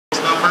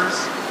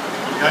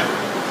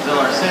So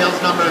our sales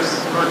numbers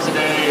for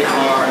today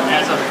are,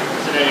 as of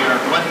today,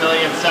 are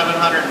 $1,706,825.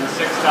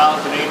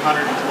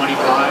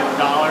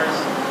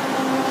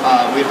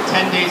 We have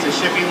 10 days of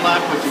shipping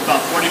left, which is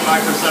about 45%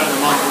 of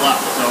the month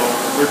left. So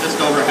we're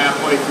just over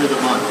halfway through the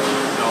month.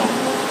 So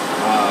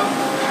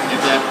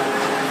if that,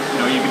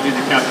 you can do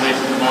the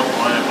calculations and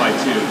multiply that by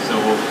 2. So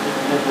we'll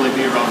hopefully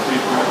be around 3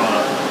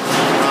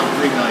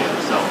 million.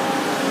 So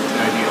it's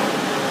ideal.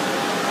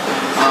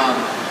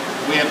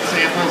 We have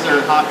samples that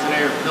are hot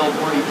today are fill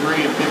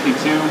 43 and 52.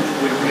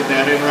 We can get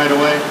that in right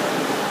away.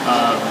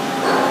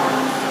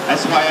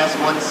 SYS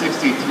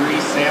 163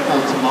 sample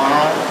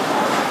tomorrow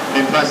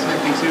and press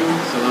 52.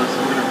 So those,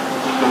 we're going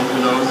to go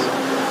through those.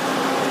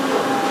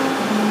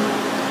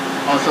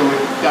 Also,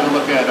 we've got to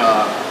look at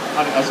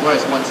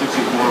SYS 164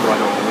 run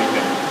over the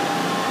weekend.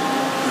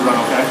 You run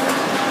okay?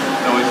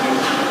 No issues?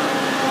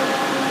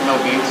 No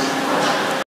gates?